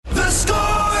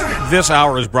This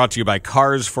hour is brought to you by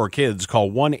Cars for Kids.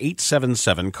 Call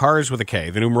 1-877-CARS with a K,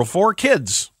 the numeral 4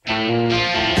 KIDS.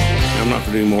 I'm not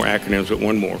going to do more acronyms, but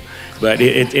one more. But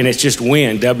it's just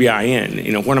win, W-I-N.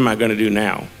 You know, what am I going to do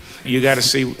now? You got to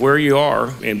see where you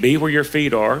are and be where your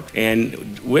feet are.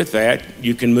 And with that,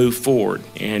 you can move forward.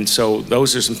 And so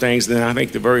those are some things. Then I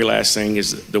think the very last thing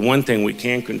is the one thing we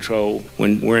can control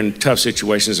when we're in tough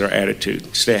situations is our attitude.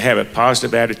 Have a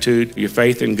positive attitude, your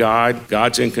faith in God.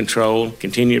 God's in control.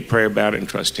 Continue to pray about it and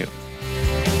trust Him.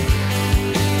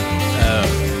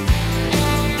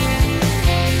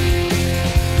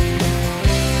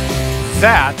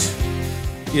 That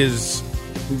is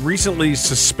recently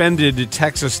suspended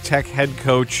Texas Tech head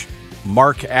coach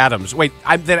Mark Adams. Wait,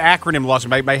 that acronym lost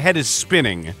me. My head is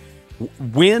spinning.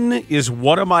 Win is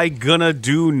what am I gonna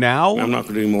do now? I'm not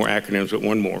going to do more acronyms, but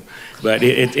one more. But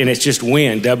it's just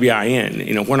win, W-I-N.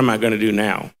 You know, what am I going to do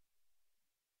now?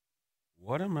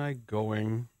 What am I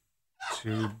going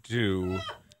to do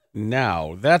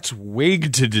now? That's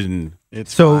Wigton.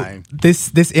 It's fine.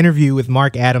 This interview with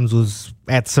Mark Adams was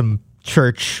at some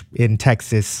church in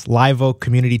Texas, Live Oak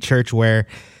Community Church, where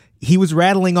he was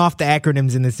rattling off the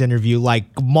acronyms in this interview, like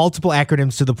multiple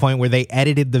acronyms to the point where they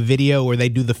edited the video where they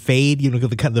do the fade,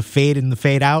 the fade and the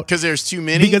fade out. Because there's too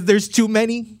many? Because there's too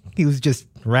many. He was just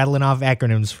rattling off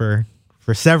acronyms for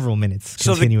several minutes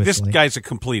continuously. So this guy's a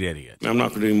complete idiot. I'm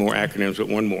not going to do more acronyms, but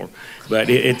one more. But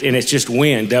it's just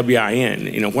win, W-I-N.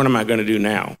 You know, what am I going to do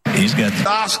now? He's got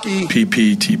OSCE,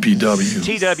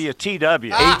 PPTPW,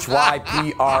 TWTW,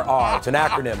 HYPRR. It's an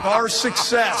acronym. our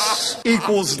success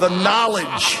equals the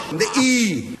knowledge. The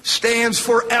E stands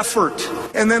for effort.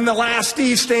 And then the last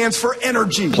E stands for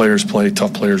energy. players play,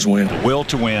 tough players win. Will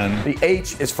to win. The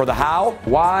H is for the how.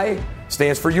 Y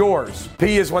stands for yours.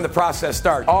 P is when the process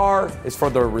starts. R is for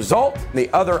the result. And the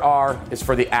other R is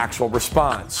for the actual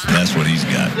response. That's what he's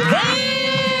got.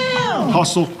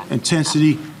 Hustle,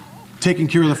 intensity, taking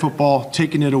care of the football,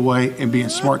 taking it away, and being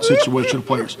smart situational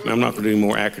players. I'm not going to do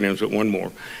more acronyms, but one more.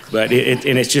 But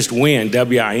it's just win,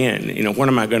 W-I-N. You know, what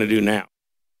am I going to do now?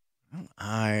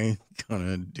 I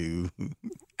gonna do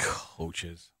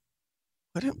Coaches.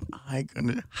 what am I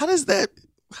gonna? How is that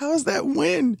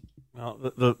win? Well,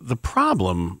 the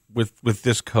problem with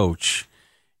this coach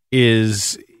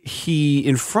is he,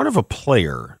 in front of a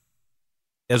player,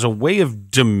 as a way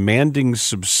of demanding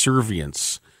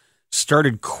subservience,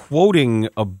 started quoting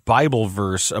a Bible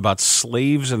verse about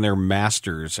slaves and their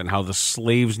masters and how the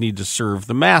slaves need to serve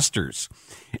the masters.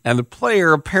 And the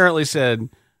player apparently said,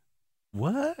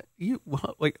 "What?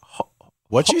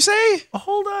 What'd you say?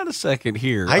 Hold on a second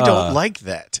here. I don't like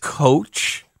that,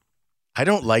 Coach. I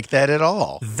don't like that at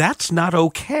all. That's not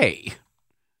okay."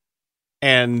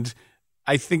 And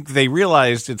I think they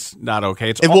realized it's not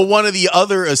okay. One of the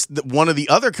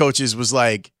other coaches was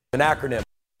like, An acronym.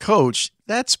 "Coach,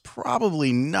 that's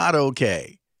probably not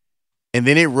okay." And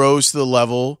then it rose to the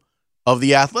level of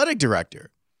the athletic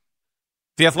director.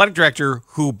 The athletic director,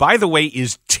 who, by the way,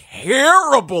 is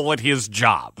terrible at his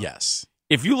job. Yes.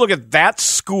 If you look at that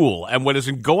school and what has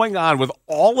been going on with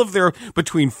all of their,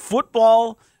 between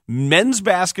football, men's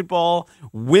basketball,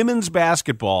 women's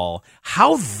basketball,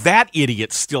 how that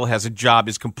idiot still has a job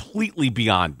is completely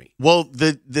beyond me. Well,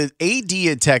 the AD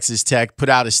at Texas Tech put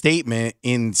out a statement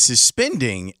in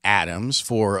suspending Adams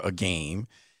for a game,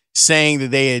 saying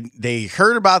that they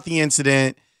heard about the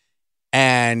incident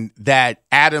and that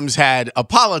Adams had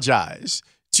apologized,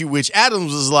 to which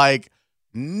Adams was like,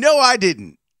 "No, I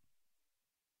didn't.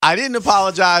 I didn't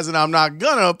apologize, and I'm not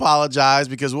going to apologize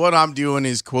because what I'm doing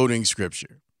is quoting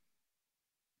scripture."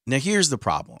 Now, here's the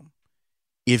problem.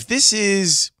 If this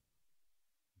is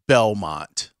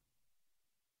Belmont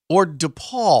or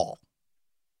DePaul,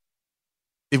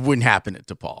 it wouldn't happen at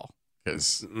DePaul.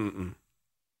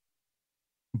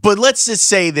 But let's just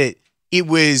say that it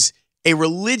was a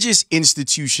religious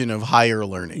institution of higher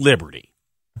learning. Liberty.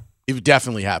 It would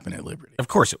definitely happen at Liberty. Of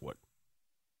course it would.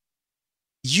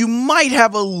 You might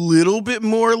have a little bit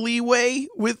more leeway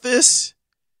with this.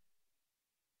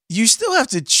 You still have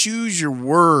to choose your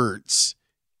words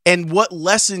and what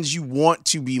lessons you want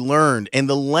to be learned and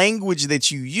the language that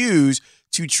you use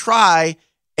to try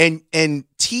and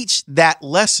teach that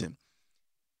lesson.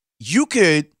 You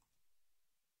could,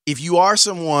 if you are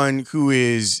someone who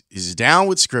is down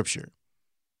with scripture,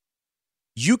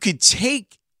 you could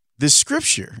take the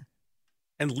scripture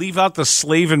and leave out the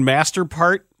slave and master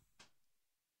part.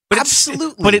 But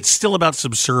absolutely, but it's still about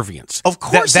subservience. Of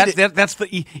course, that's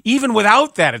even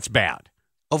without that, it's bad.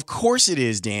 Of course, it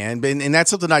is, Dan. And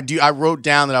that's something I wrote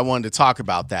down that I wanted to talk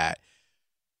about. That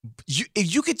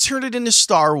you could turn it into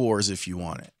Star Wars if you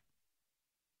want it.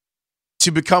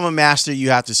 To become a master,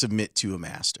 you have to submit to a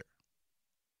master.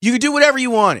 You could do whatever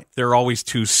you wanted. There are always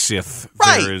two Sith.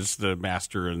 Right. There is the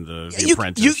master and the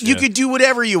apprentice. You could do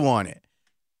whatever you wanted.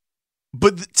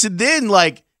 But to then,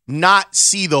 like, not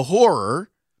see the horror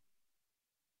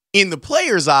in the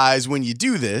player's eyes when you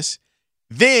do this,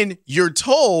 then you're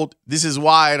told, this is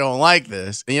why I don't like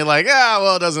this. And you're like,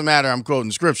 well, it doesn't matter. I'm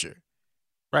quoting scripture.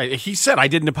 Right. He said, I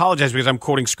didn't apologize because I'm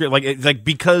quoting script. Like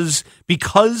because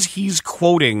he's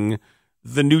quoting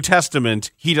the New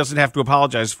Testament, he doesn't have to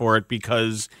apologize for it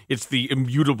because it's the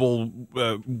immutable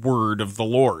word of the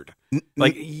Lord.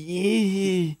 Like,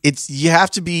 you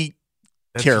have to be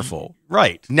careful.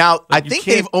 Right. Now, I think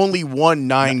they've only won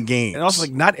 9 games. And also,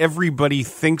 like, not everybody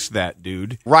thinks that,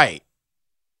 dude. Right.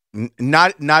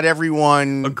 Not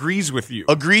everyone agrees with you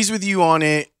on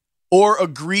it or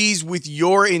agrees with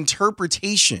your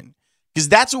interpretation, because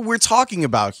that's what we're talking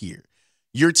about here.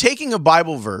 You're taking a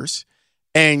Bible verse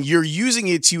and you're using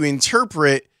it to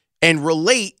interpret and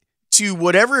relate to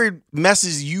whatever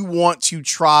message you want to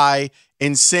try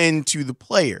and send to the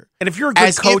player. And if you're a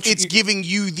good coach, if it's giving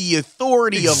you the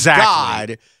authority of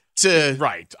God to...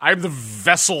 Right. I'm the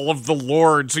vessel of the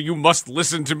Lord, so you must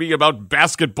listen to me about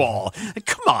basketball. Like,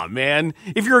 come on, man.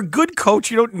 If you're a good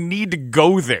coach, you don't need to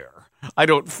go there. I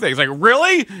don't think. It's like,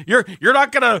 really? You're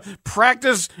not going to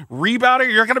practice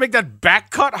rebounding? You're going to make that back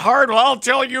cut hard? Well, I'll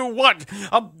tell you what.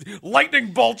 A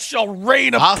lightning bolt shall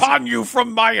rain upon you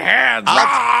from my hands.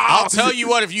 I'll tell you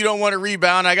what, if you don't want to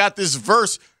rebound, I got this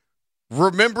verse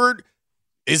remembered.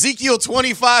 Ezekiel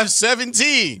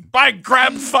 25:17. By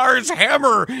Grabthar's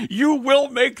hammer, you will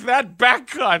make that back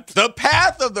cut. The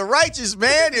path of the righteous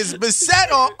man is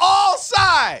beset on all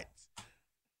sides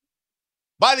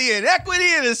by the inequity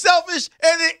and the selfish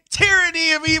and the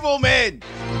tyranny of evil men.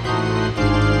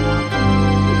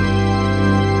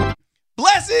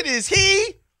 Blessed is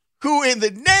he who in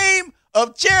the name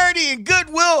of charity and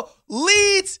goodwill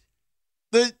leads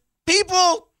the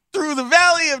people through the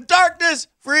valley of darkness,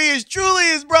 for he is truly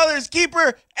his brother's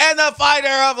keeper and the fighter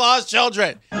of lost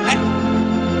children.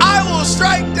 And I will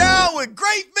strike down with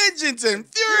great vengeance and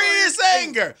furious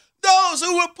anger those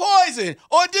who would poison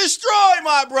or destroy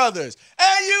my brothers.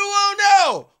 And you will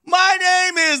know my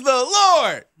name is the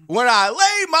Lord when I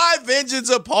lay my vengeance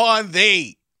upon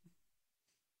thee.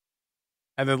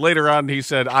 And then later on, he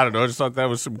said, I don't know, I just thought that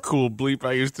was some cool bleep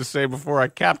I used to say before I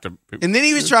capped him. And then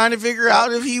he was trying to figure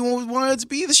out if he wanted to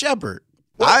be the shepherd.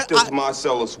 What does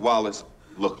Marcellus Wallace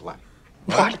look like?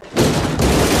 What?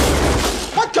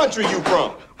 What country you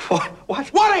from?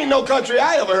 What ain't no country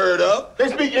I ever heard of? They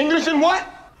speak English and what?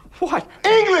 What?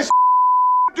 English.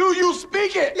 Do you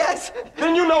speak it? Yes.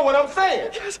 Then you know what I'm saying.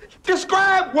 Yes.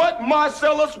 Describe what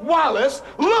Marcellus Wallace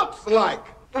looks like.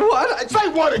 What? Say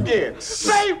what again?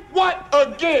 Say what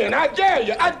again? I dare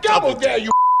you. I double dare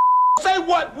you. Say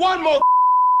what one more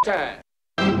time.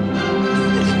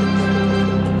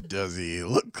 Does he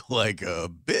look like a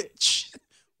bitch?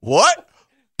 What?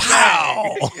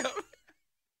 Pow!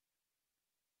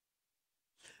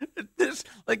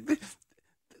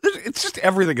 It's just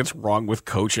everything that's wrong with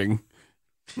coaching.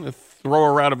 I'm gonna throw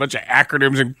around a bunch of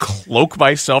acronyms and cloak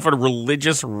myself in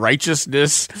religious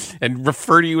righteousness and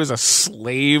refer to you as a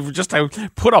slave just to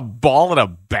put a ball in a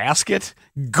basket.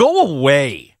 Go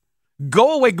away.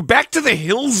 Go away. Back to the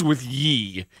hills with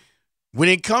ye. When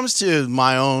it comes to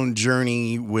my own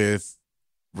journey with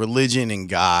religion and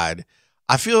God,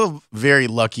 I feel very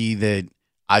lucky that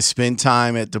I spent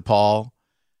time at DePaul,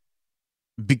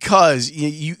 because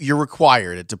you're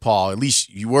required at DePaul, at least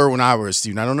you were when I was a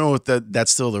student. I don't know if that's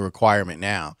still the requirement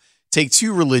now. Take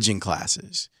 2 religion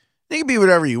classes. They can be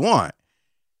whatever you want.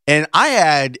 And I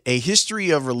had a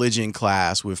history of religion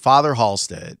class with Father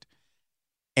Halstead,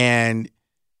 and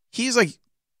he's like,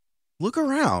 look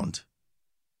around.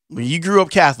 You grew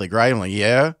up Catholic, right? I'm like,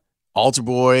 yeah. Altar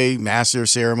boy, master of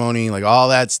ceremony, like all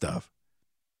that stuff.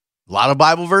 A lot of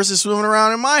Bible verses swimming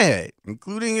around in my head,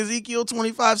 including Ezekiel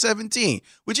 25:17,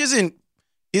 which isn't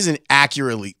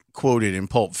accurately quoted in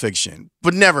Pulp Fiction,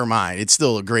 but never mind. It's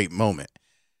still a great moment.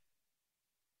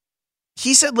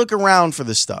 He said, look around for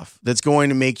the stuff that's going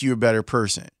to make you a better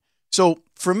person. So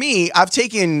for me, I've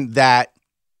taken that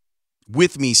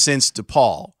with me since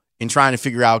DePaul in trying to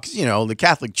figure out, because, the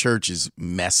Catholic Church is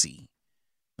messy,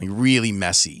 like really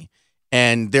messy.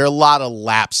 And there are a lot of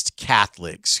lapsed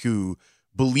Catholics who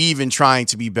believe in trying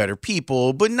to be better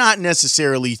people, but not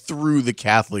necessarily through the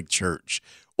Catholic Church.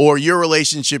 Or your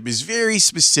relationship is very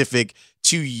specific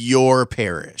to your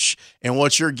parish and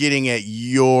what you're getting at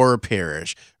your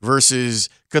parish versus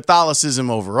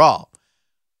Catholicism overall.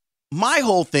 My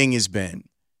whole thing has been,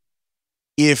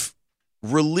 if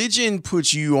religion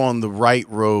puts you on the right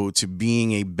road to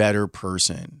being a better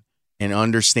person and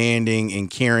understanding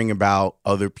and caring about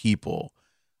other people,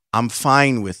 I'm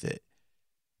fine with it.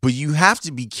 But you have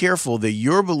to be careful that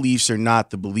your beliefs are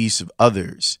not the beliefs of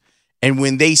others. And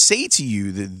when they say to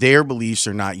you that their beliefs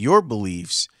are not your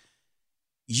beliefs,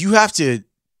 you have to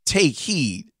take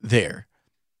heed there.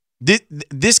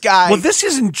 This guy... Well, this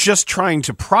isn't just trying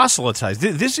to proselytize.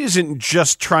 This isn't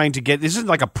just trying to get... This isn't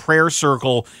like a prayer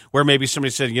circle where maybe somebody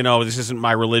said, this isn't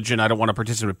my religion, I don't want to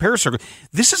participate in a prayer circle.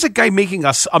 This is a guy making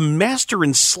us a master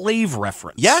and slave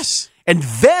reference. Yes. And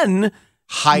then...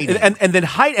 hiding.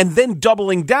 And then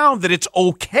doubling down that it's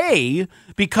okay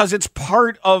because it's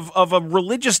part of a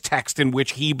religious text in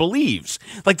which he believes.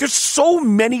 Like, there's so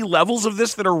many levels of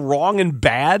this that are wrong and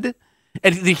bad,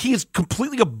 and he is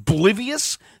completely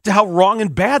oblivious to how wrong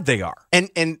and bad they are. And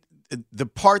the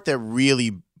part that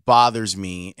really bothers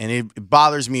me, and it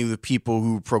bothers me with people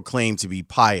who proclaim to be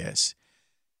pious,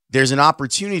 there's an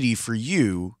opportunity for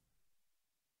you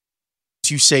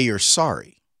to say you're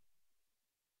sorry.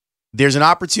 There's an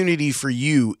opportunity for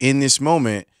you in this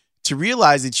moment to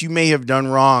realize that you may have done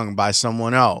wrong by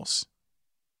someone else.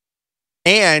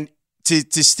 And to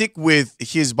stick with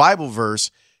his Bible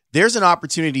verse, there's an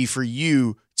opportunity for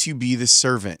you to be the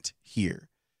servant here,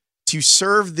 to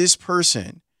serve this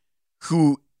person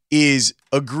who is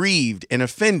aggrieved and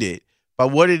offended by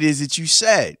what it is that you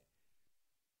said.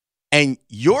 And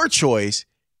your choice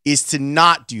is to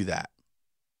not do that.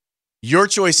 Your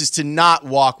choice is to not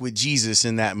walk with Jesus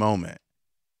in that moment.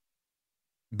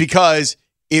 Because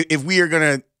if we are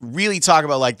going to really talk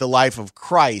about like the life of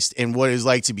Christ and what it's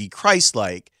like to be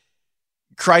Christ-like,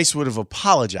 Christ would have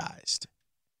apologized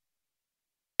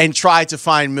and tried to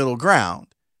find middle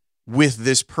ground with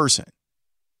this person.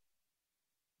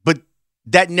 But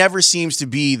that never seems to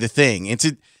be the thing.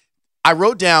 And I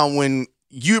wrote down when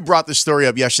you brought the story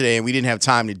up yesterday and we didn't have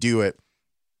time to do it.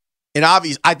 And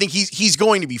obviously, I think he's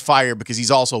going to be fired because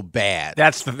he's also bad.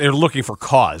 They're looking for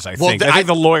cause, I think. I think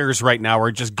the lawyers right now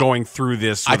are just going through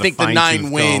this. I think the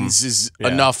 9 wins is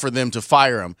enough for them to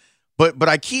fire him. But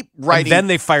I keep writing. And then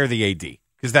they fire the AD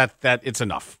because that it's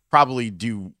enough. Probably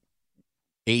do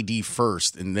AD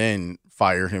first and then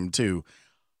fire him too.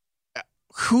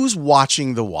 Who's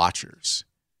watching the watchers?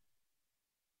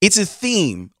 It's a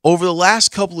theme over the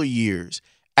last couple of years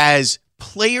as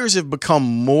players have become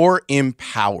more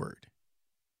empowered,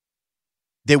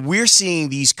 that we're seeing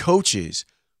these coaches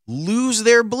lose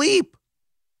their bleep.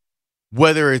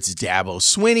 Whether it's Dabo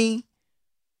Swinney,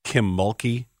 Kim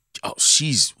Mulkey. Oh,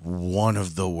 she's one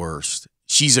of the worst.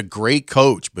 She's a great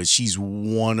coach, but she's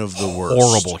one of the worst.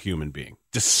 Horrible human being.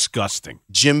 Disgusting.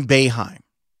 Jim Boeheim.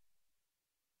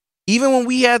 Even when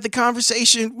we had the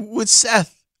conversation with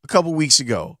Seth a couple weeks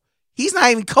ago, he's not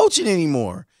even coaching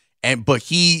anymore. But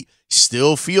he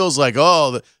still feels like,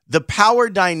 the power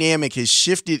dynamic has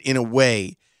shifted in a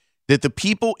way that the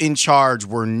people in charge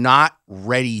were not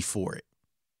ready for it.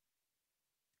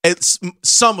 It's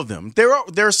some of them. There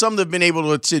are some that have been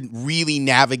able to really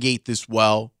navigate this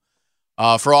well.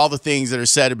 For all the things that are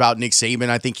said about Nick Saban,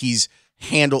 I think he's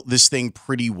handled this thing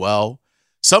pretty well.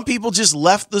 Some people just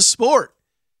left the sport.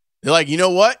 They're like, you know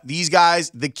what? These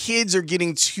guys, the kids are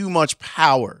getting too much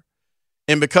power.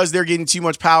 And because they're getting too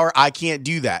much power, I can't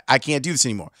do that. I can't do this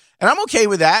anymore. And I'm okay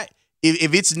with that.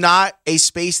 If it's not a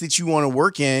space that you want to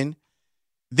work in,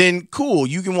 then cool.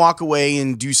 You can walk away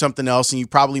and do something else, and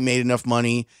you've probably made enough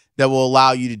money that will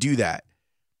allow you to do that.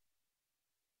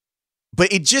 But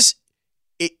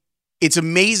it's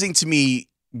amazing to me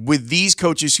with these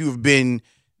coaches who have been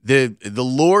the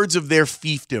lords of their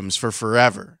fiefdoms for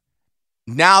forever.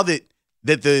 Now that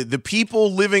the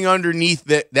people living underneath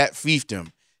that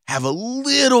fiefdom have a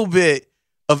little bit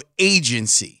of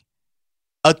agency,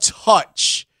 a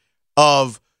touch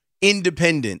of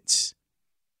independence.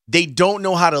 They don't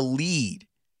know how to lead.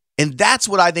 And that's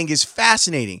what I think is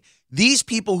fascinating. These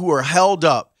people who are held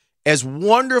up as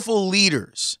wonderful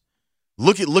leaders,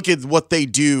 look at what they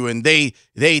do, and they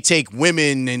take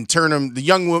women and turn them, the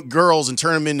young girls, and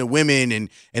turn them into women, and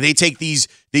they take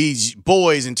these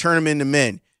boys and turn them into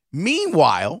men.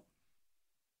 Meanwhile,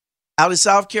 out of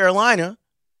South Carolina,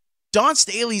 Dawn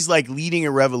Staley's like leading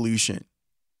a revolution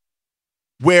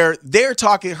where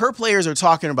her players are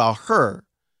talking about her,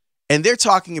 and they're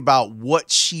talking about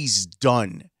what she's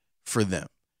done for them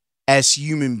as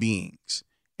human beings.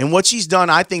 And what she's done,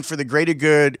 I think, for the greater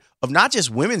good of not just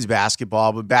women's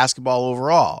basketball, but basketball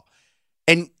overall.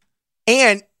 And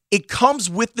it comes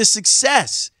with the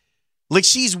success. Like,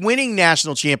 she's winning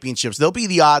national championships. They'll be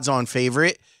the odds-on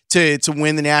favorite to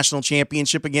win the national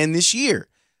championship again this year.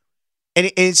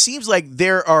 And it seems like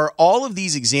there are all of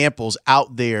these examples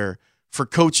out there for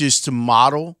coaches to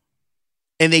model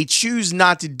And they choose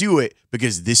not to do it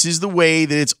because this is the way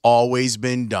that it's always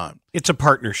been done. It's a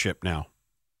partnership now.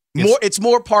 It's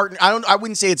more partner. I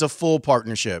wouldn't say it's a full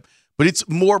partnership, but it's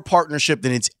more partnership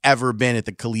than it's ever been at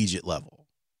the collegiate level.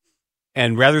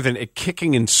 And rather than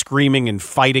kicking and screaming and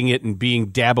fighting it and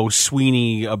being Dabo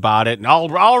Sweeney about it, and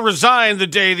I'll resign the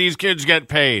day these kids get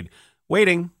paid.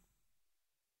 Waiting.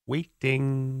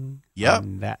 Yep.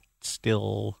 On that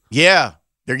still. Yeah,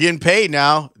 they're getting paid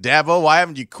now. Dabo, why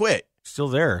haven't you quit? Still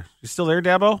there. You still there,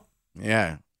 Dabo?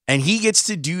 Yeah. And he gets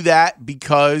to do that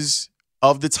because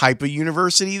of the type of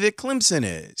university that Clemson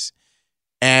is.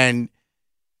 And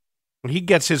when he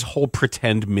gets his whole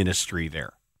pretend ministry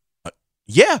there.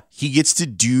 Yeah, he gets to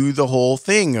do the whole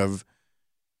thing of,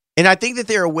 and I think that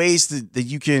there are ways that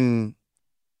you can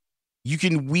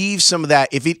weave some of that.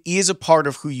 If it is a part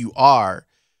of who you are,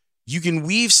 you can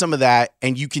weave some of that,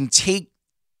 and you can take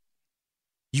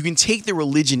the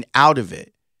religion out of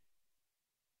it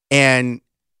and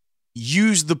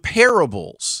use the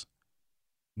parables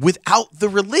without the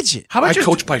religion. I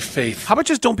coach by faith. How about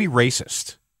just don't be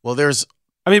racist? Well,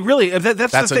 really,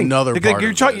 that's the thing. Another part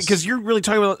you're of talking this. because you're really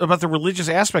talking about the religious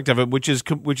aspect of it, which is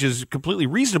completely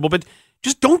reasonable. But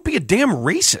just don't be a damn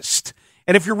racist.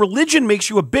 And if your religion makes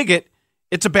you a bigot,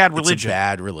 it's a bad religion. It's a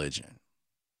bad religion.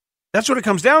 That's what it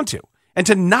comes down to. And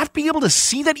to not be able to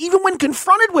see that, even when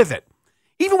confronted with it,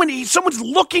 even when someone's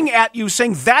looking at you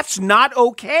saying that's not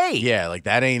okay. Yeah, like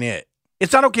that ain't it.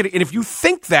 It's not okay. And if you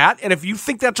think that, and if you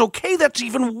think that's okay, that's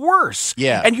even worse.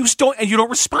 Yeah. And you don't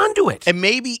respond to it. And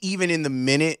maybe even in the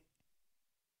minute,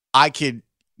 I could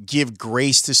give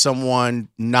grace to someone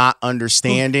not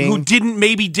understanding. Who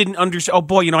didn't understand. Oh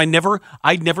boy, I never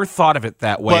thought of it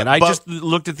that way. I just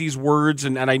looked at these words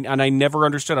and I never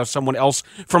understood how someone else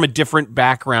from a different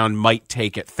background might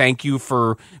take it. Thank you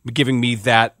for giving me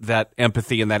that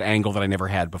empathy and that angle that I never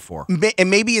had before. And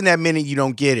maybe in that minute you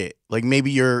don't get it. Like maybe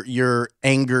you're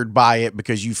angered by it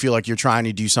because you feel like you're trying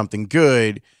to do something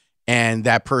good and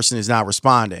that person is not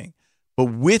responding. But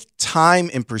with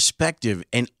time and perspective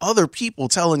and other people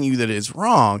telling you that it's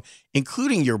wrong,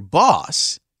 including your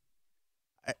boss,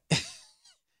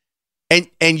 and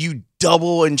you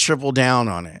double and triple down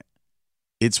on it,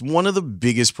 it's one of the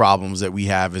biggest problems that we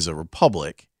have as a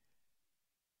republic.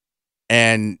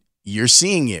 And you're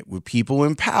seeing it with people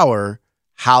in power,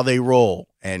 how they roll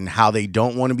and how they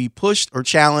don't want to be pushed or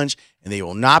challenged, and they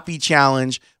will not be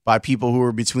challenged by people who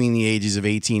are between the ages of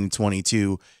 18 and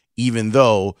 22, even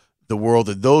though the world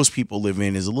that those people live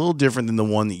in is a little different than the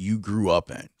one that you grew up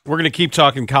in. We're going to keep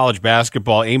talking college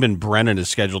basketball. Eamon Brennan is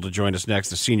scheduled to join us next,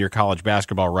 the senior college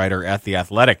basketball writer at The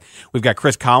Athletic. We've got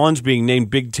Chris Collins being named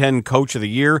Big Ten Coach of the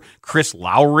Year. Chris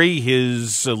Lowry,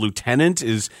 his lieutenant,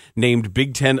 is named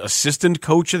Big Ten Assistant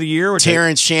Coach of the Year.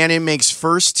 Terrence Shannon makes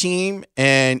first team,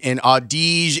 and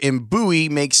Adige and Bowie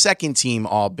make second team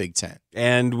all Big Ten.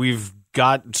 And we've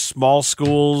got small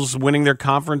schools winning their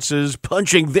conferences,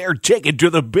 punching their ticket to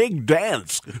the big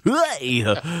dance. Hey!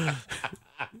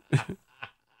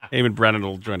 Eamon Brennan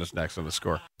will join us next on The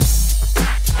Score.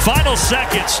 Final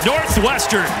seconds,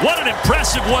 Northwestern. What an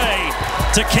impressive way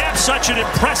to cap such an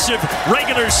impressive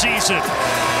regular season.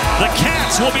 The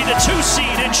Cats will be the 2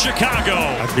 seed in Chicago.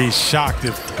 I'd be shocked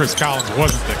if Chris Collins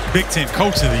wasn't the Big Ten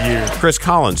Coach of the Year. Chris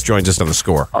Collins joins us on The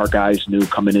Score. Our guys knew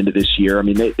coming into this year, I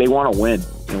mean, they want to win.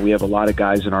 We have a lot of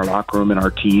guys in our locker room and our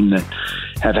team that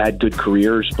have had good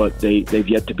careers, but they've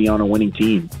yet to be on a winning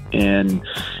team. And,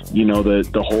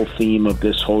 the whole theme of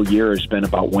this whole year has been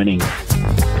about winning.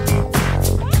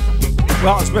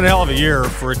 Well, it's been a hell of a year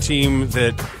for a team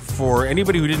that, for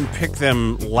anybody who didn't pick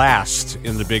them last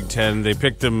in the Big Ten, they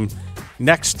picked them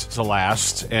next to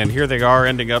last, and here they are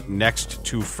ending up next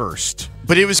to first.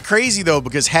 But it was crazy, though,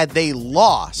 because had they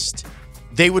lost,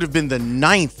 they would have been the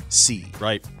 9th seed.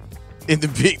 Right. In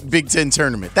the Big Ten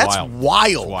tournament. That's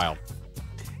wild. It's wild.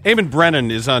 Eamon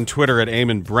Brennan is on Twitter at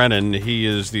Eamon Brennan. He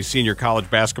is the senior college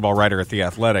basketball writer at The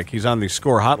Athletic. He's on the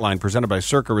Score Hotline presented by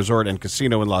Circa Resort and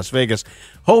Casino in Las Vegas,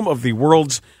 home of the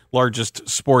world's largest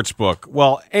sports book.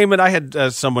 Well, Eamon, I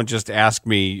had someone just ask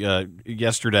me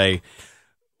yesterday,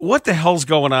 what the hell's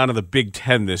going on in the Big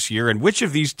Ten this year, and which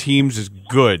of these teams is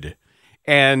good?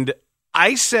 And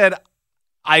I said,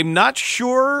 I'm not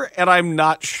sure, and I'm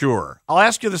not sure. I'll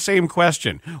ask you the same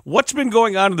question. What's been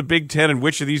going on in the Big Ten, and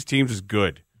which of these teams is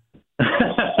good?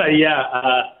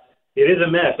 It is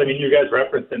a mess. I mean, you guys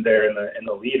referenced it there in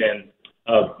the lead-in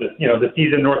of the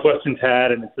season Northwestern's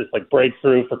had, and it's this like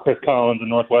breakthrough for Chris Collins and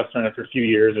Northwestern after a few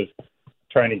years of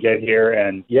trying to get here.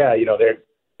 And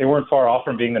they weren't far off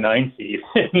from being the 9th seed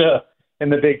in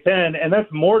the Big Ten, and that's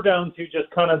more down to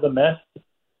just kind of the mess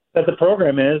that the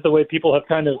program is, the way people have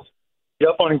kind of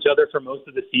up on each other for most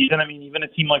of the season. I mean, even a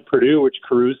team like Purdue, which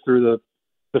cruised through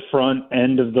the front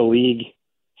end of the league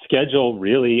schedule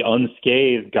really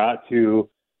unscathed, got to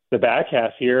the back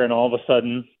half here, and all of a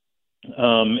sudden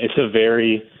it's a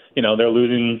very, they're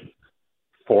losing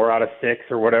 4 out of 6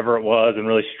 or whatever it was and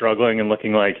really struggling and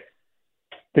looking like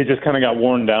they just kind of got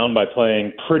worn down by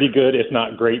playing pretty good, if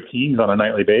not great teams on a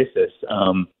nightly basis.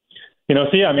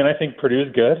 I think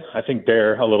Purdue's good. I think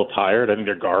they're a little tired. I think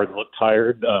their guards look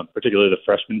tired, particularly the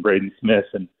freshman Braden Smith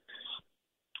and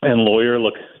Lawyer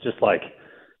look just like,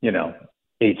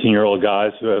 18-year-old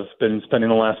guys who have been spending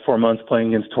the last 4 months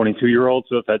playing against 22-year-olds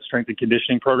who have had strength and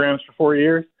conditioning programs for 4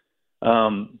 years.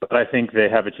 But I think they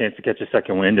have a chance to catch a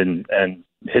second wind and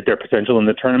hit their potential in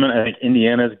the tournament. I think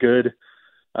Indiana's good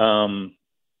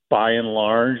by and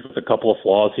large, with a couple of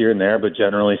flaws here and there. But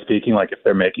generally speaking, like if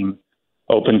they're making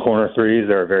open corner threes,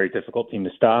 they're a very difficult team to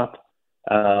stop.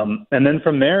 And then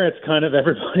from there, it's kind of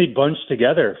everybody bunched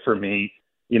together for me.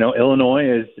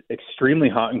 Illinois is extremely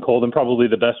hot and cold and probably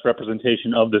the best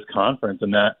representation of this conference.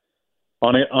 And that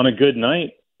on a good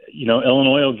night,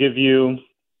 Illinois will give you,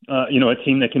 a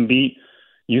team that can beat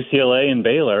UCLA and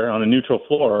Baylor on a neutral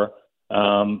floor.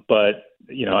 But,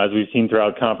 as we've seen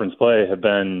throughout conference play, have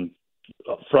been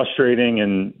frustrating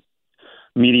and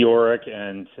meteoric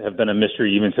and have been a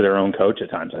mystery even to their own coach at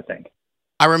times, I think.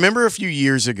 I remember a few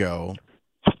years ago,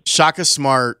 Shaka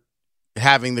Smart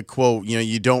having the quote,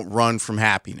 you don't run from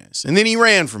happiness. And then he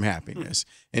ran from happiness.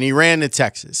 And he ran to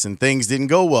Texas, and things didn't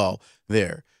go well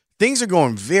there. Things are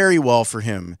going very well for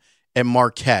him at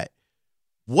Marquette.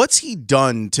 What's he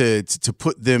done to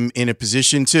put them in a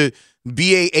position to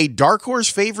be a dark horse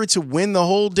favorite to win the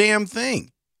whole damn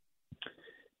thing?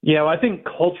 Yeah, well, I think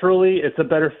culturally it's a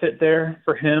better fit there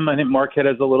for him. I think Marquette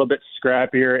is a little bit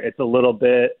scrappier. It's a little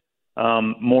bit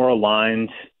more aligned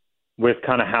with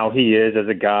kind of how he is as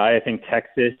a guy. I think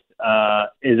Texas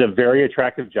is a very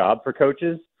attractive job for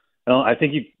coaches. I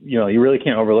think you really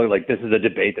can't overlook, like, this is a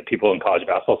debate that people in college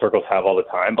basketball circles have all the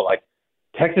time, but like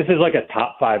Texas is like a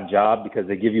top 5 job because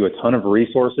they give you a ton of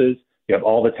resources. You have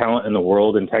all the talent in the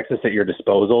world in Texas at your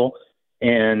disposal.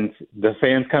 And the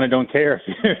fans kind of don't care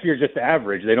if you're just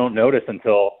average. They don't notice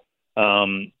until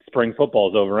spring football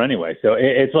is over anyway. So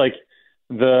it's like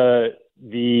a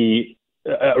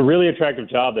really attractive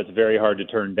job that's very hard to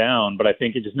turn down, but I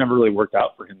think it just never really worked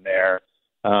out for him there.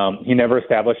 He never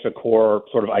established a core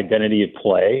sort of identity of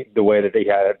play the way that they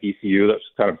had at VCU. That was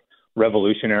kind of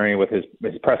revolutionary with his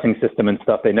pressing system and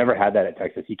stuff. They never had that at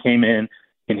Texas. He came in,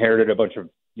 inherited a bunch of,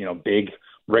 big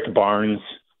Rick Barnes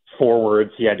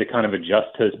forwards. He had to kind of adjust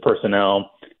to his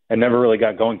personnel and never really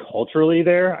got going culturally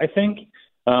there, I think.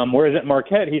 Whereas at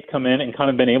Marquette, he's come in and kind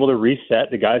of been able to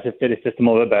reset. The guys have fit his system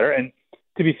a little bit better. And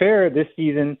to be fair, this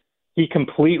season, he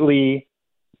completely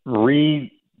sort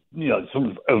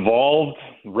of evolved,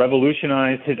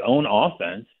 revolutionized his own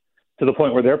offense to the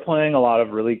point where they're playing a lot of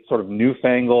really sort of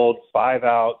newfangled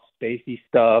 5-out, spacey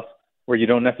stuff where you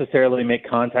don't necessarily make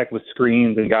contact with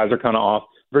screens and guys are kind of off.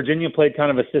 Virginia played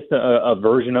kind of a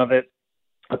version of it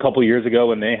a couple years ago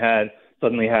when they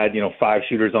suddenly had 5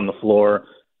 shooters on the floor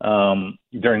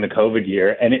during the COVID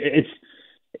year. And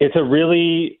it's a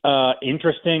really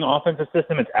interesting offensive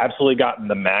system. It's absolutely gotten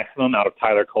the maximum out of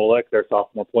Tyler Kolek, their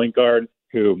sophomore point guard,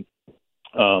 who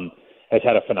has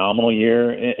had a phenomenal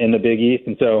year in the Big East.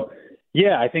 And so,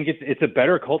 yeah, I think it's a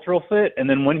better cultural fit. And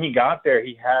then when he got there,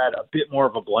 he had a bit more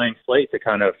of a blank slate to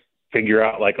kind of figure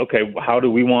out, like, okay, how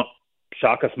do we want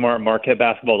Shaka Smart Marquette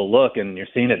basketball to look? And you're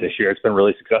seeing it this year. It's been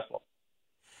really successful.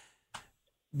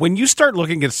 When you start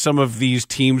looking at some of these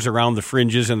teams around the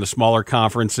fringes and the smaller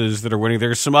conferences that are winning,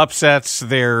 there's some upsets,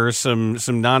 there's some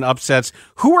non-upsets.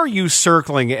 Who are you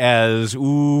circling as,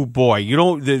 ooh, boy,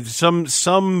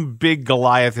 some big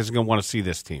Goliath is going to want to see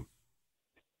this team?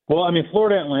 Well, I mean,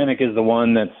 Florida Atlantic is the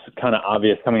one that's kind of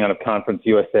obvious coming out of Conference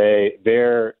USA.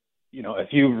 They're, if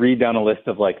you read down a list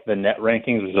of like the net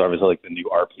rankings, which is obviously like the new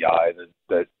RPI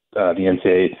that the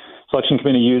NCAA selection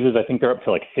committee uses, I think they're up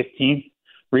to like 15th.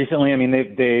 Recently, I mean,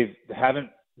 they haven't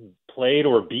played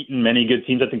or beaten many good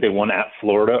teams. I think they won at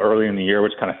Florida early in the year,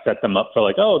 which kind of set them up for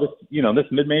like, oh, this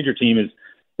mid-major team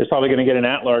is probably going to get an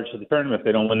at-large to the tournament if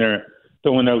they don't win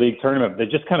their league tournament. They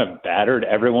just kind of battered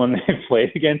everyone they've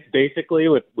played against, basically,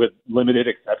 with limited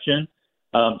exception.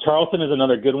 Charleston is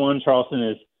another good one. Charleston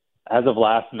is, as of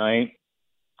last night,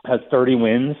 has 30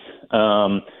 wins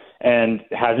and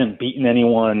hasn't beaten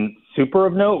anyone super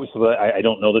of note. So I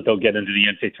don't know that they'll get into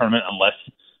the NCAA tournament unless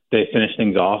they finish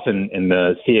things off in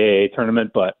the CAA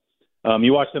tournament. But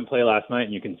you watched them play last night,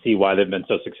 and you can see why they've been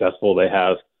so successful. They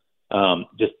have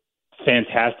just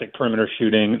fantastic perimeter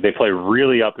shooting. They play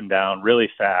really up and down, really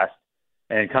fast,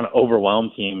 and kind of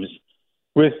overwhelm teams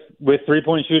with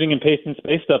 3-point shooting and pace and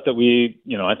space stuff that we,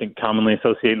 I think commonly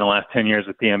associate in the last 10 years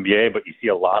with the NBA, but you see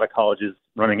a lot of colleges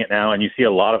running it now, and you see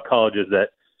a lot of colleges that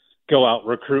go out,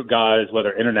 recruit guys,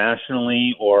 whether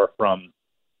internationally or from,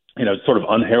 sort of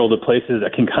unheralded places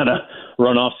that can kind of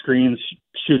run off screens,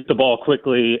 shoot the ball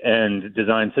quickly, and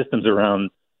design systems around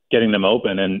getting them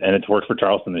open, and it's worked for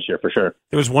Charleston this year for sure.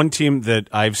 There was one team that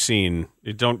I've seen.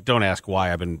 Don't ask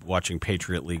why. I've been watching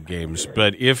Patriot League games,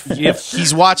 but if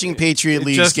he's watching Patriot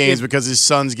League games because his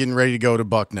son's getting ready to go to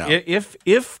Bucknell.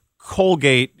 If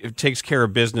Colgate takes care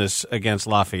of business against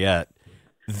Lafayette,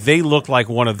 they look like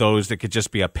one of those that could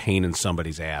just be a pain in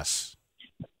somebody's ass.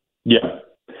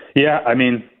 Yeah. I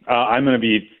mean, I'm going to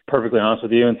be perfectly honest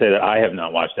with you and say that I have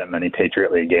not watched that many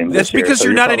Patriot League games. That's because this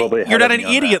year, you're not an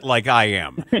idiot like I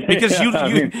am. Because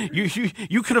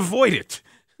you can avoid it.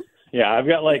 Yeah, I've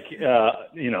got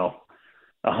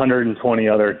 120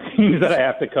 other teams that I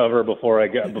have to cover before I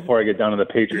get down to the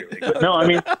Patriot League. But no, I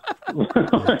mean,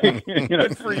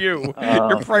 good for you.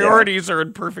 Your priorities are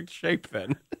in perfect shape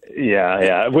then.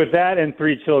 Yeah. With that and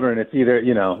 3 children, it's either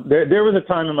there was a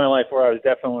time in my life where I was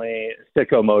definitely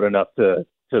sicko mode enough to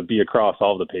be across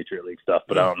all the Patriot League stuff,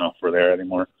 but I don't know if we're there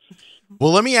anymore.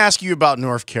 Well, let me ask you about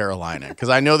North Carolina, because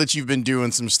I know that you've been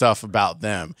doing some stuff about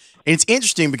them. And it's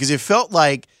interesting because it felt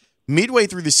like midway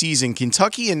through the season,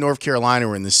 Kentucky and North Carolina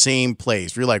were in the same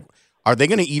place. We're like, are they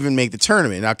going to even make the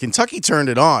tournament? Now, Kentucky turned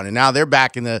it on, and now they're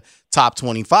back in the top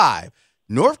 25.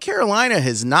 North Carolina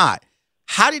has not.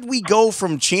 How did we go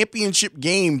from championship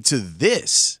game to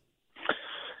this?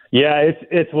 Yeah,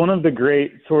 it's one of the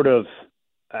great sort of,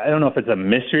 I don't know if it's a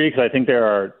mystery, because I think there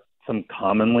are some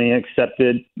commonly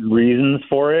accepted reasons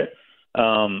for it.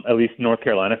 At least North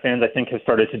Carolina fans, I think, have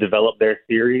started to develop their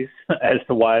theories as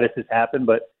to why this has happened.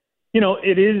 But,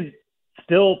 it is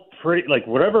still pretty,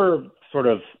 whatever sort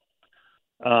of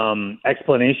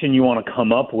explanation you want to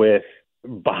come up with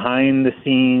behind the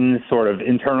scenes, sort of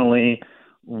internally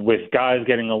with guys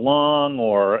getting along,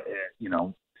 or,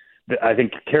 I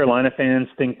think Carolina fans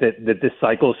think that this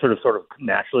cycle sort of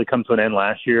naturally come to an end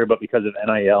last year, but because of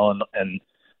NIL and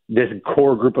this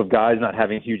core group of guys not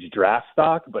having huge draft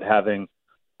stock, but having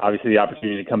obviously the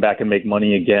opportunity to come back and make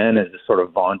money again as this sort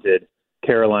of vaunted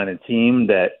Carolina team,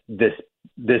 that this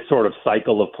sort of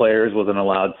cycle of players wasn't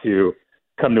allowed to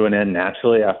come to an end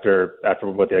naturally after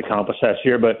what they accomplished last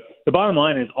year. But the bottom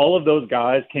line is all of those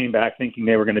guys came back thinking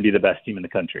they were going to be the best team in the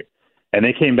country. And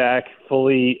they came back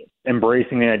fully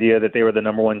embracing the idea that they were the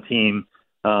number one team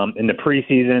in the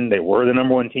preseason. They were the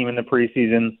number one team in the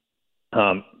preseason.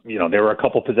 They were a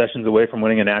couple possessions away from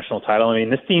winning a national title. I mean,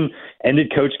 this team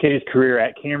ended Coach K's career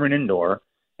at Cameron Indoor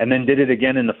and then did it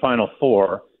again in the Final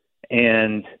Four.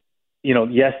 And,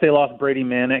 yes, they lost Brady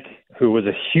Manick, who was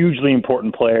a hugely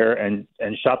important player and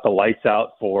shot the lights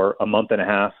out for a month and a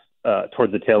half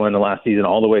towards the tail end of last season,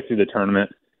 all the way through the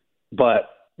tournament. But,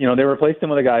 they replaced him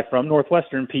with a guy from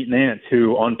Northwestern, Pete Nance,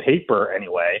 who on paper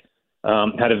anyway,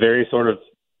 had a very sort of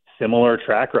similar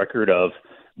track record of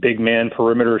big man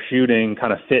perimeter shooting,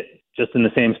 kind of fit just in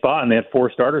the same spot. And they had 4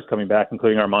 starters coming back,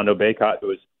 including Armando Bacot, who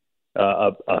was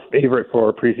a favorite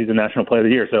for preseason National Player of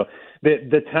the Year. So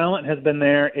the talent has been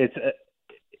there.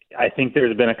 I think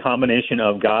there's been a combination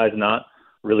of guys not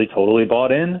really totally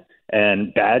bought in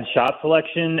and bad shot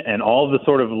selection and all the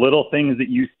sort of little things that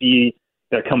you see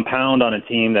that compound on a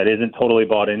team that isn't totally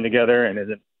bought in together and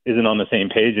isn't on the same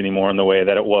page anymore in the way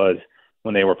that it was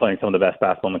when they were playing some of the best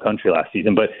basketball in the country last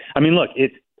season. But I mean, look,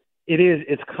 it's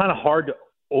kind of hard to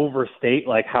overstate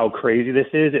how crazy this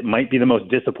is. It might be the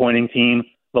most disappointing team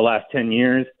the last 10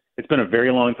 years. It's been a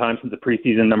very long time since the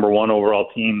preseason number 1 overall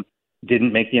team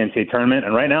didn't make the NCAA tournament.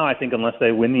 And right now, I think unless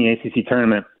they win the ACC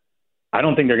tournament, I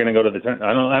don't think they're going to go to the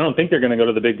I don't think they're going to go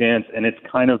to the big dance. And it's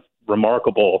kind of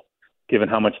remarkable given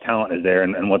how much talent is there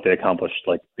and what they accomplished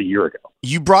a year ago.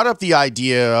 You brought up the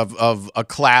idea of a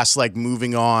class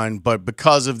moving on, but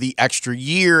because of the extra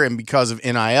year and because of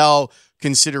NIL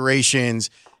considerations,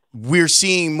 we're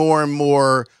seeing more and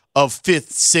more of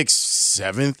 5th, 6th,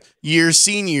 7th year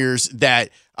seniors that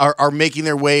are making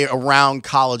their way around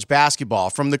college basketball.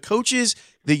 From the coaches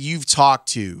that you've talked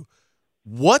to,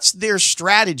 what's their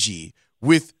strategy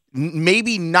with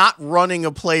maybe not running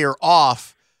a player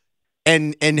off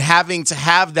and having to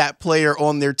have that player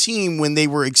on their team when they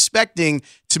were expecting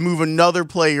to move another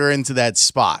player into that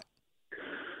spot?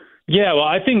 Yeah, well,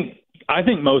 I think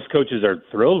most coaches are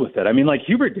thrilled with it. I mean,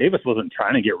 Hubert Davis wasn't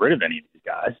trying to get rid of any of these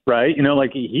guys, right?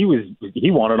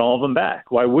 He wanted all of them back.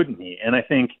 Why wouldn't he? And I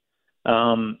think,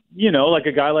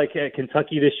 a guy like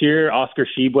Kentucky this year, Oscar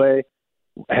Tshiebwe,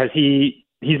 has he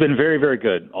he's been very, very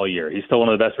good all year. He's still one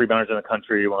of the best rebounders in the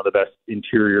country, one of the best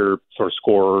interior sort of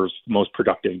scorers, most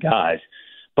productive guys.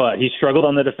 But he struggled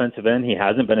on the defensive end. He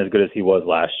hasn't been as good as he was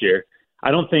last year.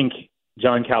 I don't think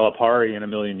John Calipari in a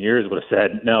million years would have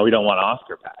said, no, we don't want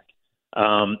Oscar back.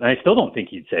 And I still don't think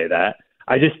he'd say that.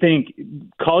 I just think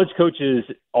college coaches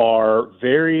are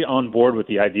very on board with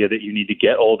the idea that you need to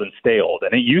get old and stay old.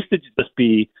 And it used to just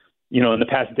be, in the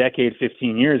past decade,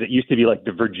 15 years, it used to be like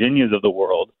the Virginias of the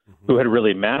world who had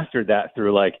really mastered that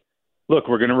through like, look,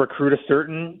 we're going to recruit a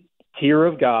certain tier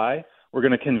of guy. We're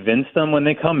going to convince them when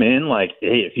they come in, like,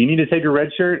 hey, if you need to take a red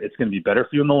shirt, it's going to be better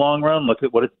for you in the long run. Look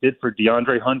at what it did for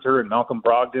DeAndre Hunter and Malcolm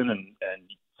Brogdon and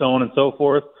so on and so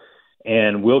forth.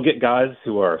 And we'll get guys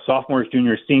who are sophomores,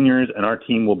 juniors, seniors, and our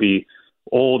team will be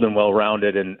old and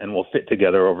well-rounded and will fit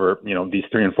together over, these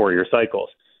 3 and 4 year cycles.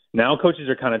 Now coaches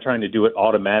are kind of trying to do it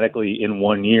automatically in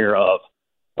 1 year of,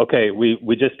 okay,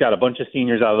 we just got a bunch of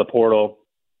seniors out of the portal.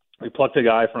 We plucked a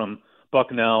guy from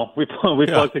Bucknell. We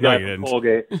plucked a guy from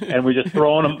Colgate, and we're just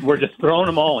throwing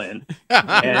them all in.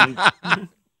 And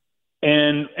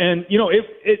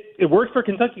it worked for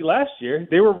Kentucky last year.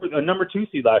 They were a number 2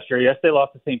 seed last year. Yes, they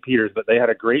lost to St. Peter's, but they had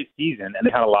a great season, and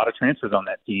they had a lot of transfers on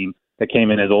that team that came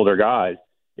in as older guys.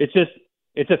 It's a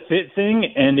fit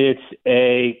thing, and it's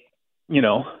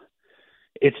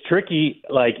tricky.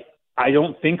 Like, I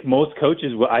don't think most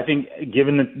coaches will. I think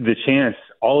given the chance,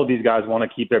 all of these guys want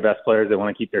to keep their best players. They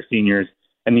want to keep their seniors.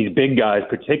 And these big guys,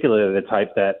 particularly the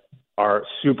type that are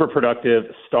super productive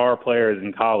star players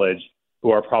in college who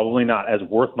are probably not as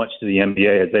worth much to the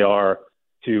NBA as they are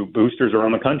to boosters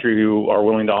around the country who are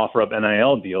willing to offer up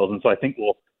NIL deals. And so I think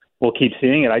we'll keep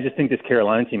seeing it. I just think this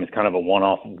Carolina team is kind of a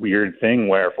one-off weird thing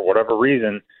where, for whatever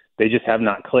reason, they just have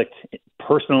not clicked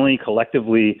personally,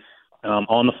 collectively,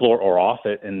 on the floor or off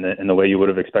it in the way you would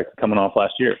have expected coming off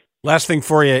last year. Last thing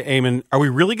for you, Eamon. Are we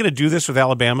really going to do this with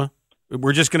Alabama?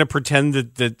 We're just going to pretend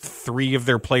that 3 of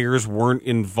their players weren't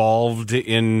involved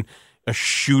in a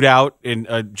shootout in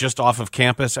just off of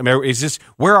campus? I mean,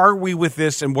 where are we with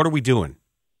this, and what are we doing?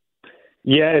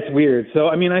 Yeah, it's weird. So,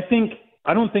 I mean,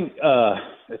 I don't think,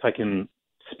 if I can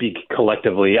speak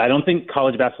collectively, I don't think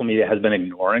college basketball media has been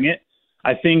ignoring it.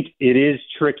 I think it is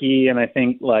tricky, and I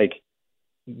think, like,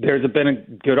 there's been a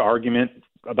good argument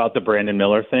about the Brandon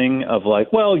Miller thing of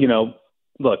like, well,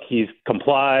 look, he's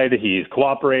complied, he's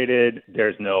cooperated,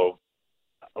 there's no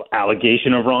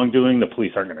allegation of wrongdoing, the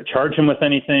police aren't going to charge him with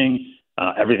anything,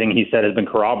 everything he said has been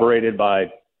corroborated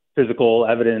by physical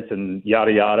evidence and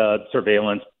yada yada,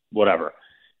 surveillance, whatever.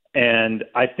 And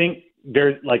I think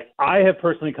I have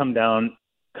personally come down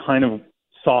kind of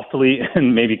softly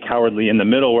and maybe cowardly in the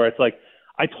middle, where it's like,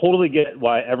 I totally get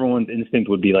why everyone's instinct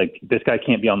would be like, this guy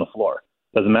can't be on the floor.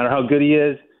 Doesn't matter how good he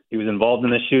is. He was involved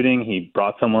in the shooting. He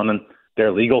brought someone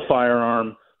their legal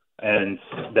firearm, and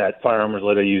that firearm was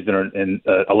later used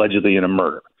allegedly in a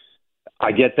murder.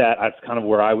 I get that. That's kind of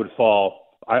where I would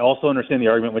fall. I also understand the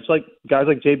argument, which like guys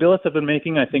like Jay Billis have been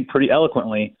making, I think, pretty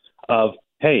eloquently of,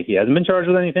 hey, he hasn't been charged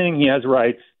with anything. He has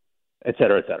rights, et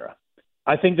cetera, et cetera.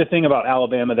 I think the thing about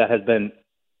Alabama that has been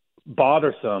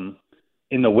bothersome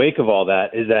in the wake of all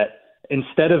that is that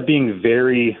instead of being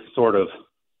very sort of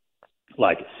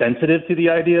like sensitive to the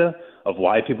idea of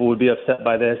why people would be upset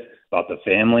by this, about the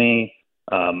family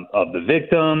of the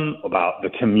victim, about the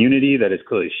community that is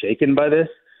clearly shaken by this,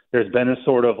 there's been a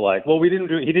sort of like, well, he didn't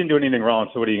do anything wrong,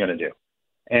 so what are you going to do?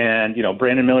 And,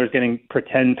 Brandon Miller's getting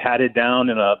pretend patted down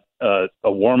in a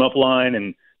warm-up line,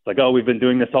 and it's like, oh, we've been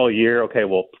doing this all year. Okay,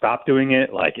 well, stop doing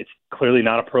it. Like, it's clearly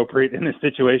not appropriate in this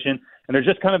situation. And there's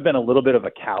just kind of been a little bit of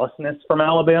a callousness from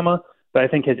Alabama that I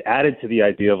think has added to the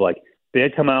idea of like, they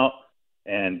had come out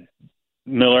and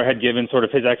Miller had given sort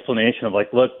of his explanation of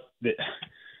like, look, it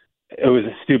was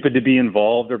stupid to be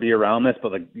involved or be around this,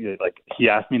 but like he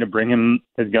asked me to bring him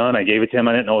his gun. I gave it to him.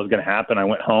 I didn't know what was going to happen. I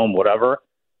went home, whatever.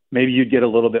 Maybe you'd get a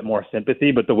little bit more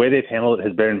sympathy, but the way they've handled it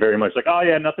has been very much like, oh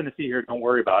yeah, nothing to see here. Don't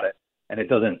worry about it. And it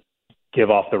doesn't give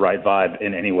off the right vibe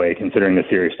in any way, considering the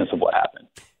seriousness of what happened.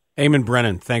 Eamon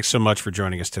Brennan, thanks so much for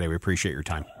joining us today. We appreciate your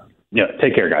time. Yeah,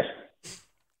 take care, guys.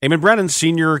 Eamon Brennan,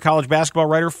 senior college basketball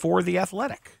writer for The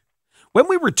Athletic. When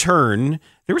we return,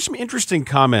 there were some interesting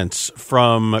comments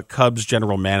from Cubs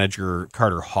general manager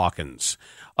Carter Hawkins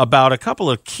about a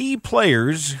couple of key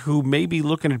players who may be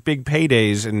looking at big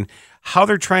paydays and how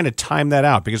they're trying to time that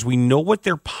out, because we know what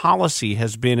their policy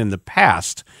has been in the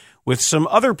past with some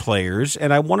other players,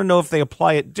 and I want to know if they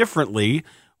apply it differently,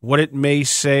 what it may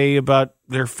say about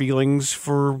their feelings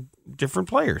for different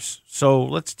players. So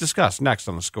let's discuss next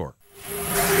on The Score.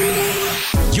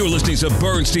 You're listening to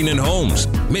Bernstein and Holmes,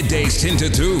 middays 10 to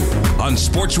 2 on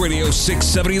Sports Radio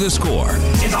 670 The Score.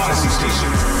 In the Odyssey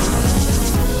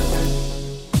Station.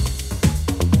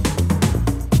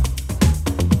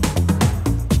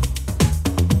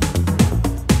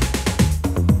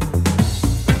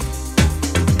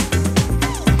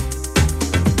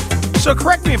 So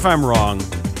correct me if I'm wrong,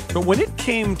 but when it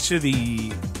came to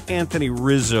the Anthony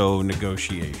Rizzo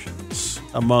negotiations,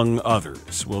 among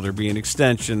others, will there be an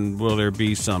extension? Will there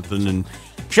be something? And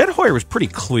Jed Hoyer was pretty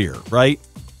clear, right?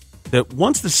 That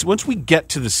once we get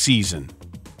to the season,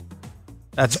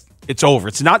 it's over.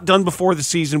 It's not done before the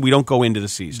season. We don't go into the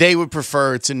season. They would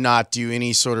prefer to not do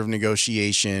any sort of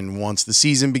negotiation once the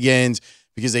season begins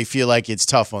because they feel like it's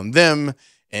tough on them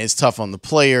and it's tough on the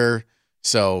player.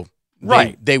 So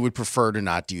they would prefer to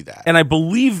not do that. And I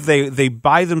believe they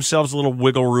buy themselves a little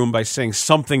wiggle room by saying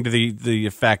something to the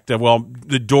effect of, well,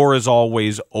 the door is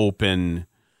always open,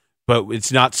 but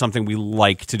it's not something we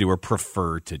like to do or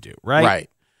prefer to do, right? Right.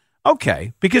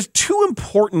 Okay, because two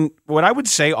important, what I would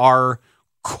say are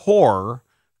core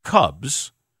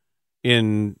Cubs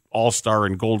in All-Star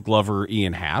and Gold Glover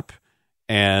Ian Happ,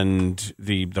 and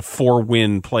the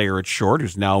 4-win player at short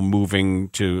who's now moving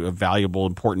to a valuable,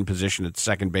 important position at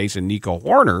second base, and Nico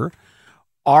Hoerner,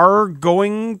 are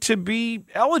going to be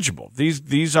eligible.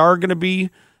 These are going to be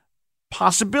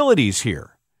possibilities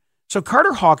here. So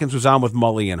Carter Hawkins was on with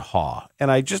Mully and Haw, and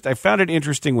I found it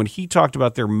interesting when he talked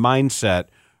about their mindset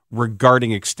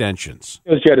regarding extensions.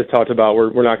 As Jed has talked about,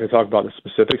 we're not going to talk about the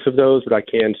specifics of those, but I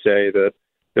can say that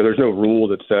there's no rule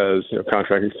that says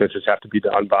contract extensions have to be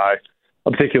done by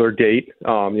a particular date.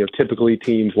 Typically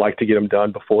teams like to get them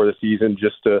done before the season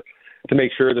just to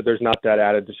make sure that there's not that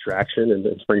added distraction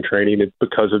in spring training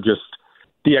because of just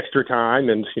the extra time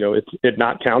and it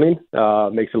not counting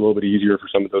makes it a little bit easier for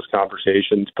some of those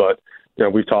conversations. But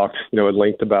we've talked at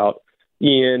length about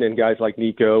Ian and guys like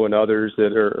Nico and others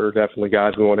that are definitely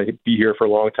guys we want to be here for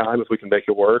a long time if we can make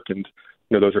it work. And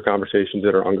those are conversations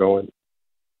that are ongoing.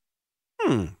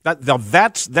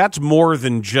 That's more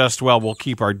than just, well, we'll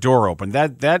keep our door open.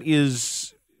 That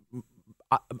is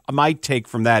my take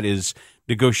from that is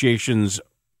negotiations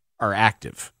are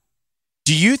active.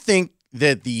 Do you think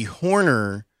that the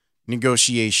Hoerner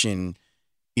negotiation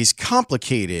is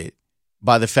complicated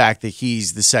by the fact that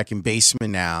he's the second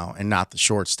baseman now and not the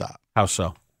shortstop? How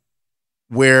so?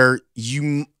 Where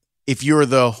if you're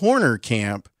the Hoerner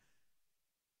camp,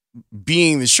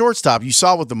 being the shortstop, you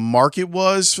saw what the market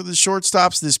was for the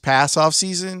shortstops this past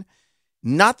offseason.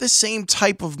 Not the same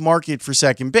type of market for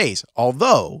second base.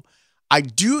 Although I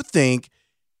do think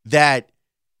that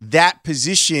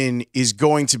position is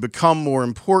going to become more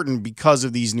important because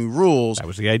of these new rules. That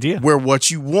was the idea. Where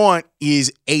what you want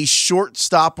is a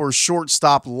shortstop or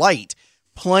shortstop light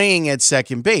playing at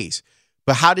second base.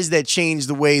 But how does that change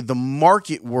the way the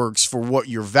market works for what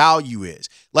your value is?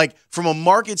 Like, from a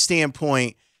market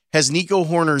standpoint, has Nico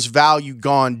Hoerner's value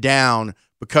gone down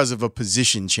because of a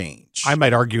position change? I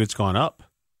might argue it's gone up.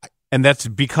 And that's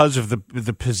because of the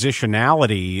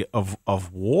positionality of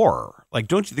WAR. Like,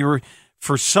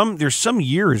 there's some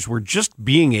years where just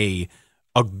being a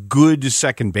good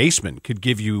second baseman could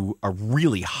give you a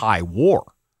really high WAR.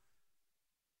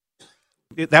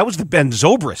 That was the Ben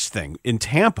Zobrist thing in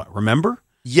Tampa, remember?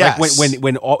 Yes. Like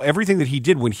when everything that he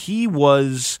did, when he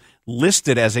was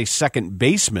listed as a second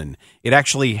baseman, it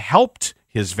actually helped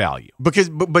his value.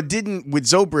 But didn't with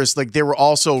Zobrist,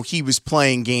 like he was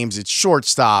playing games at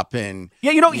shortstop and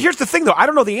here's the thing though, I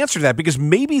don't know the answer to that because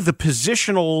maybe the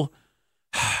positional,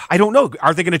 I don't know.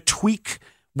 Are they going to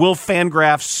will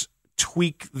Fangraphs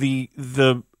tweak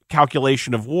the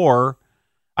calculation of WAR?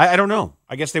 I don't know.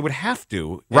 I guess they would have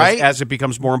to, right? As it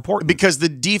becomes more important. Because the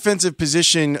defensive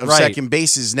position of second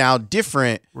base is now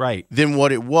different than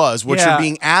what it was. What you're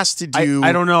being asked to do.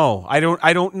 I don't know. I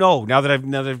don't know. Now that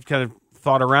I've kind of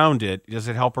thought around it, does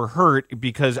it help or hurt?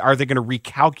 Because are they going to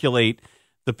recalculate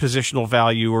the positional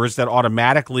value, or is that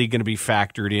automatically going to be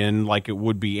factored in like it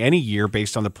would be any year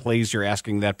based on the plays you're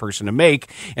asking that person to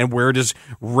make? And where does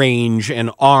range and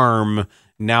arm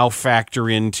now factor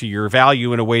into your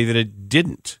value in a way that it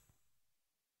didn't?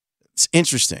 It's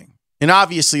interesting. And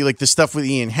obviously, like the stuff with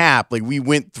Ian Happ, like we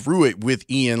went through it with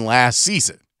Ian last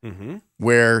season,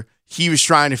 where he was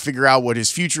trying to figure out what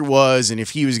his future was and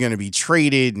if he was going to be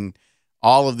traded and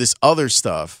all of this other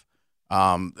stuff.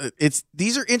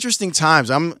 These are interesting times.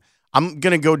 I'm going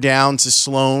to go down to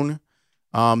Sloan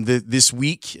this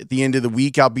week. At the end of the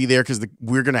week, I'll be there because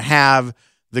we're going to have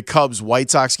the Cubs White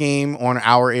Sox game on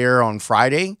our air on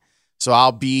Friday. So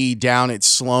I'll be down at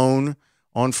Sloan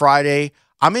on Friday.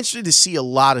 I'm interested to see a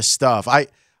lot of stuff.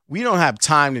 We don't have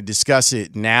time to discuss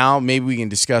it now. Maybe we can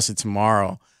discuss it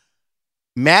tomorrow.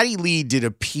 Maddie Lee did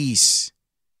a piece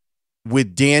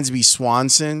with Dansby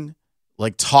Swanson,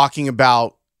 like talking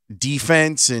about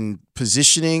defense and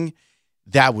positioning.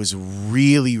 That was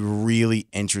really, really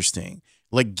interesting.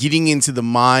 Like getting into the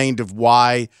mind of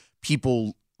why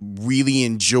people really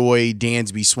enjoy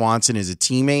Dansby Swanson as a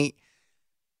teammate.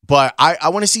 But I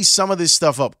want to see some of this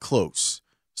stuff up close.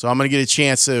 So I'm going to get a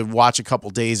chance to watch a couple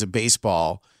days of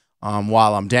baseball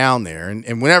while I'm down there.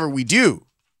 And whenever we do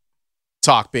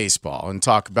talk baseball and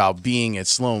talk about being at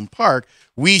Sloan Park,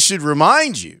 we should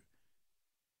remind you,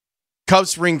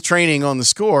 Cubs Spring Training on the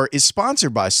Score is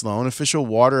sponsored by Sloan, official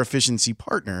water efficiency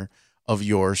partner of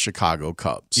your Chicago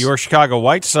Cubs. Your Chicago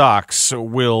White Sox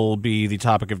will be the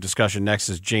topic of discussion next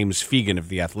as James Fegan of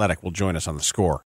The Athletic will join us on the Score.